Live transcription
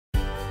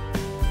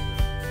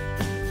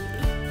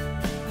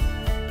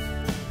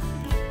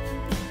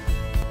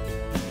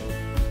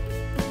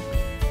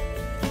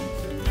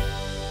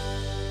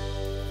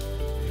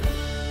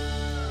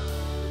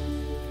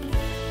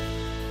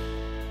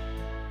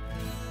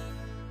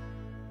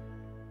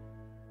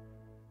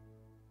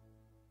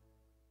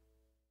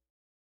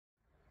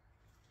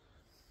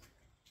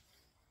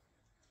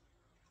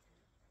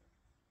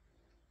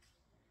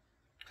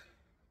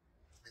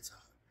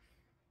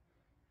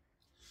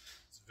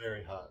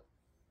very hot.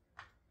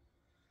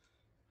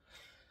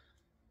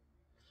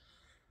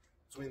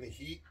 Between the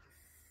heat,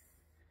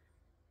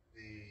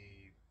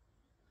 the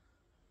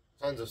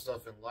tons of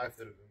stuff in life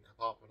that have been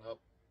popping up,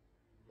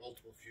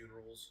 multiple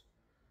funerals,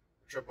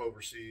 a trip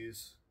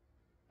overseas,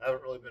 I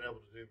haven't really been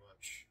able to do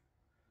much.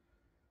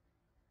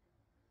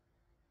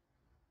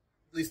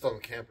 At least on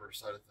the camper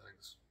side of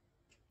things.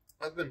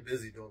 I've been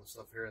busy doing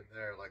stuff here and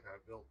there, like I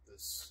built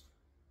this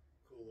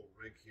cool little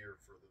rig here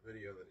for the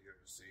video that you're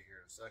going to see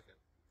here in a second.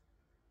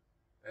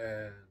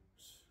 And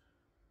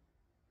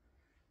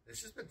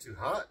it's just been too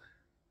hot.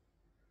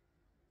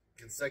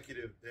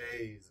 Consecutive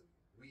days,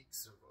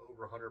 weeks of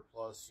over 100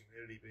 plus,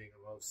 humidity being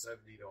above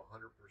 70 to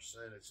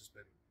 100%. It's just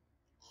been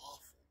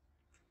awful.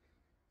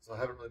 So I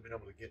haven't really been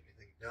able to get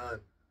anything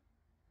done.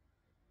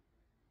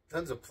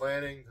 Tons of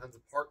planning, tons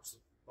of parts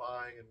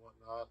buying and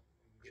whatnot.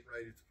 I'm getting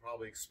ready to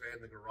probably expand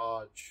the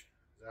garage.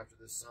 After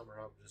this summer,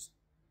 I'm just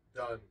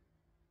done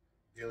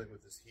dealing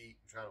with this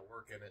heat and trying to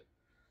work in it.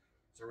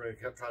 So we're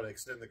going to try to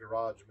extend the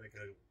garage and make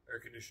it an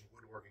air-conditioned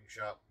woodworking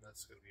shop. And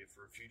that's going to be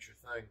for a future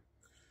thing.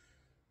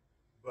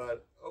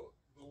 But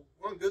the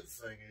one good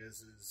thing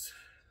is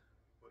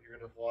what you're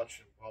going to watch,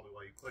 and probably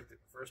why you clicked it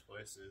in the first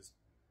place, is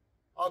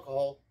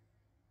alcohol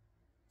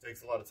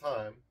takes a lot of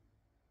time.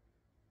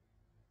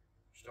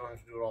 You don't have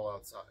to do it all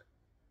outside.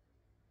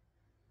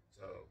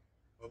 So,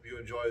 hope you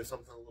enjoy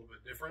something a little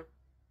bit different.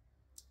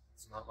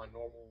 It's not my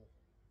normal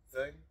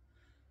thing,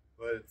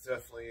 but it's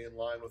definitely in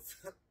line with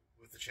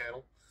with the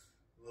channel.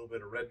 A little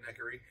bit of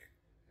redneckery,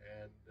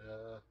 and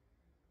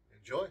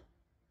enjoy.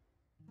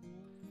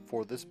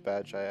 For this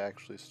batch, I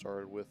actually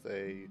started with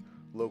a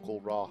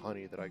local raw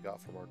honey that I got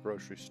from our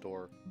grocery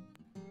store.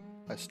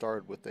 I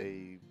started with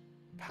a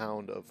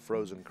pound of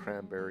frozen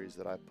cranberries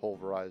that I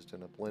pulverized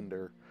in a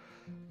blender,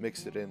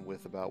 mixed it in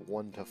with about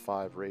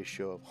 1:5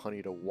 ratio of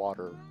honey to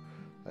water.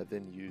 I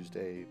then used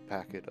a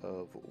packet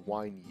of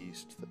wine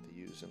yeast that they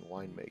use in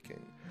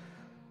winemaking.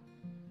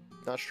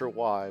 Not sure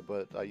why,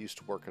 but I used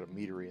to work at a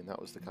meadery and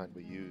that was the kind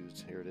we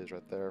used. Here it is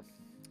right there.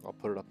 I'll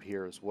put it up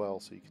here as well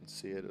so you can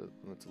see it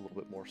when it's a little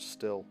bit more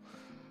still.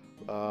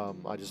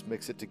 I just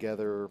mix it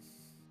together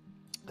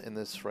in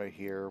this right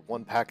here.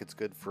 One packet's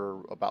good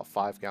for about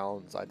 5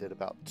 gallons. I did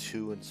about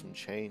 2 and some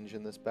change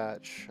in this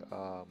batch.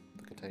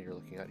 The container you're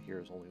looking at here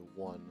is only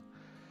 1,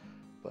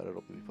 but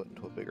it'll be put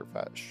into a bigger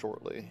vat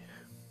shortly.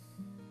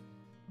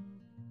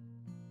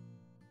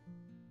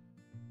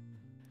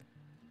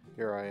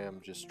 Here I am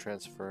just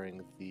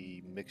transferring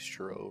the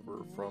mixture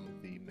over from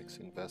the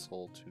mixing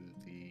vessel to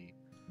the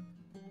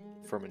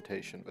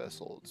fermentation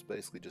vessel. It's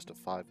basically just a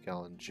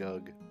 5-gallon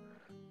jug.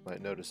 You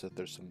might notice that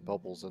there's some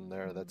bubbles in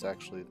there. That's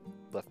actually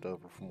left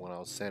over from when I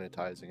was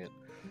sanitizing it.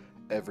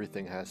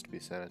 Everything has to be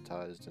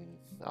sanitized in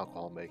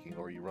alcohol making,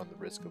 or you run the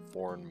risk of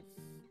foreign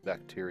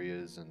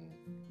bacterias and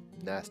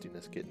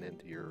nastiness getting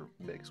into your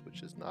mix,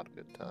 which is not a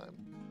good time.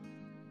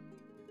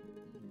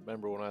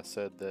 Remember when I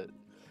said that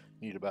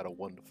you need about a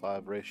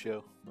 1:5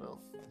 ratio?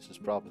 Well, this is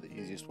probably the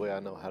easiest way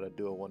I know how to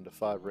do a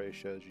 1:5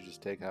 ratio. Is you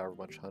just take however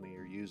much honey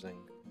you're using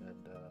and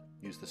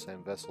use the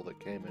same vessel that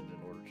came in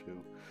order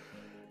to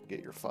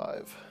get your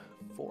 5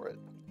 for it.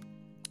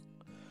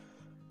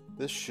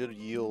 This should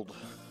yield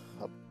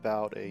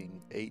about an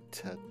 8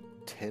 to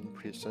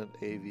 10%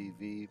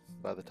 ABV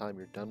by the time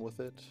you're done with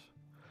it.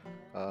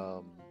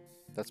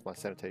 That's my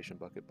sanitation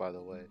bucket, by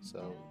the way.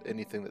 So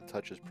anything that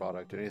touches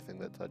product, anything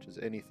that touches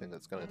anything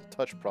that's going to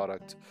touch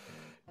product,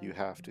 you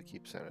have to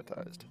keep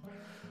sanitized.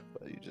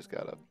 But you just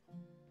gotta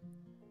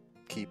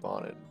keep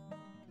on it.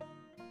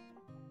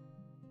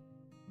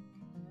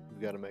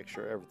 You've got to make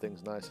sure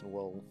everything's nice and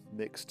well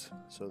mixed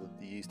so that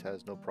the yeast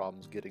has no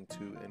problems getting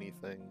to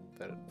anything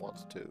that it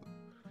wants to.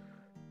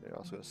 You're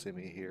also going to see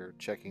me here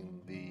checking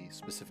the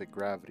specific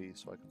gravity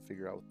so I can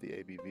figure out what the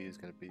ABV is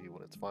going to be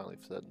when it's finally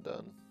said and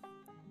done.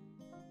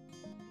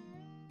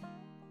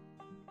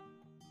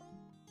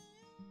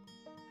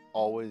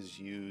 Always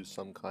use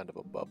some kind of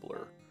a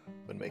bubbler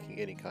when making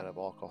any kind of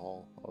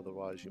alcohol,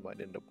 otherwise you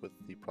might end up with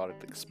the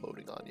product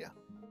exploding on you.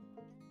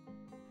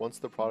 Once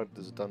the product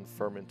is done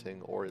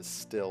fermenting or is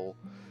still,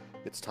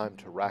 it's time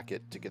to rack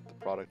it to get the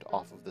product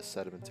off of the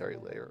sedimentary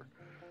layer.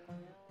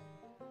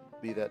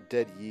 Be that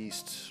dead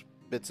yeast,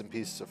 bits and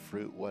pieces of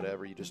fruit,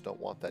 whatever, you just don't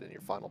want that in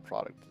your final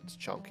product. It's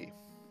chunky.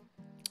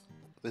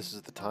 This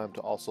is the time to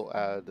also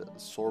add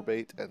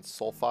sorbate and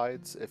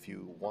sulfides if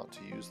you want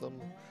to use them.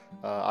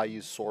 I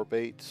use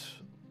sorbate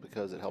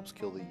because it helps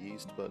kill the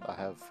yeast, but I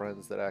have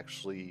friends that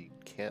actually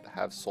can't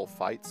have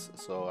sulfites,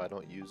 so I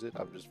don't use it.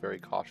 I'm just very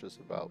cautious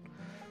about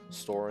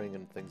storing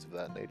and things of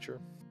that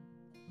nature.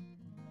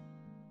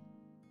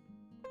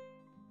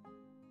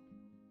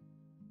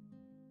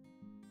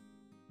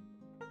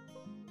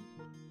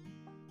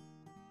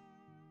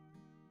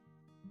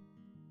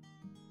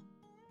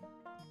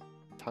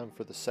 Time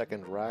for the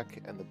second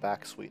rack and the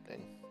back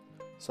sweetening.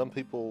 Some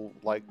people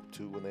like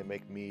to, when they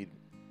make mead,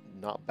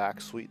 not back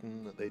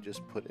sweeten. They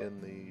just put in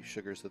the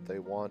sugars that they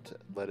want,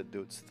 let it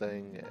do its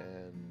thing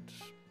and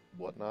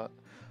whatnot.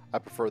 I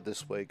prefer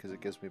this way because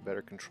it gives me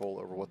better control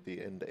over what the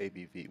end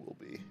ABV will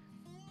be.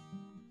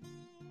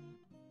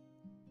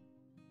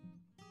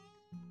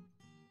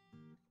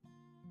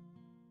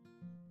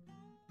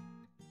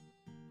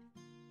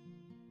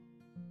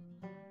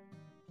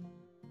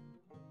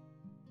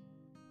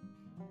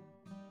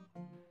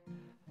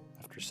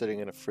 after sitting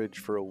in a fridge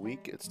for a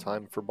week, it's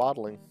time for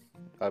bottling.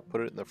 I put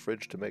it in the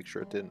fridge to make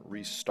sure it didn't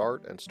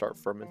restart and start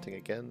fermenting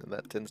again, and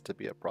that tends to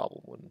be a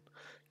problem when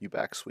you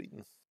back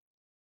sweeten.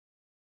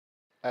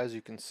 As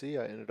you can see,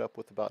 I ended up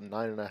with about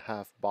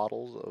 9.5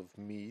 bottles of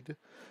mead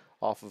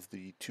off of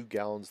the 2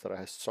 gallons that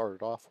I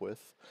started off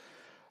with.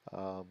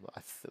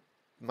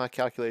 My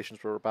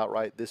calculations were about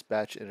right. This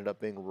batch ended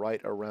up being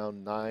right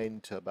around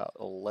 9 to about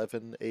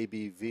 11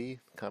 ABV.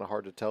 Kind of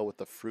hard to tell with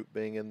the fruit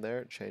being in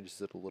there. It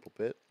changes it a little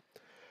bit.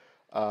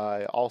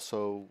 I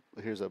also,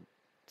 here's a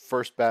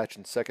first batch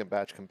and second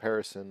batch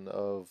comparison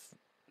of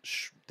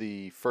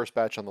the first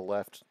batch on the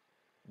left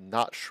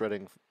not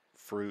shredding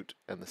fruit,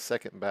 and the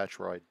second batch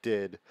where I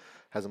did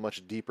has a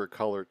much deeper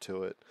color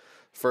to it.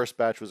 First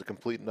batch was a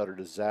complete and utter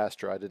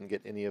disaster. I didn't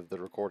get any of the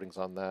recordings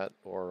on that,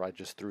 or I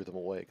just threw them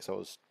away because I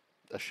was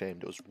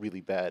ashamed. It was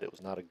really bad. It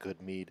was not a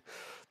good mead.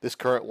 This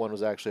current one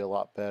was actually a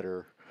lot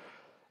better.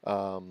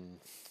 Um,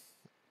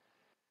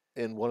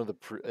 in one of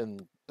the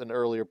in an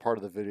earlier part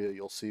of the video,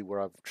 you'll see where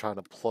I'm trying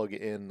to plug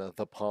in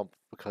the pump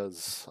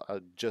because I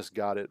just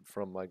got it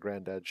from my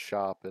granddad's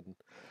shop, and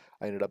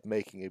I ended up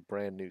making a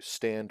brand new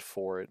stand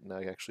for it, and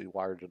I actually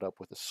wired it up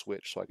with a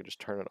switch so I could just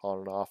turn it on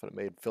and off, and it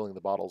made filling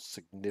the bottles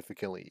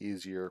significantly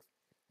easier.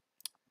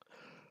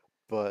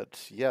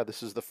 But yeah,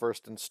 this is the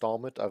first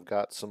installment. I've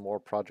got some more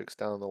projects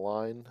down the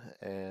line,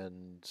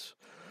 and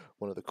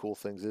one of the cool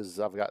things is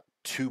I've got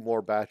 2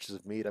 more batches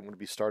of mead I'm going to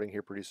be starting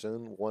here pretty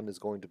soon. One is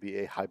going to be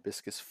a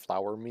hibiscus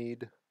flower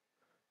mead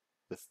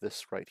with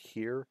this right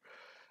here,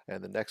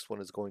 and the next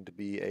one is going to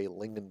be a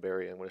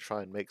lingonberry. I'm going to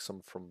try and make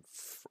some from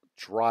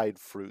dried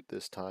fruit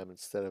this time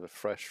instead of a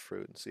fresh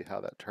fruit and see how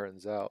that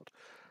turns out.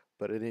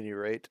 But at any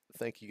rate,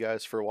 thank you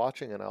guys for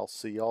watching, and I'll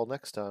see y'all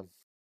next time.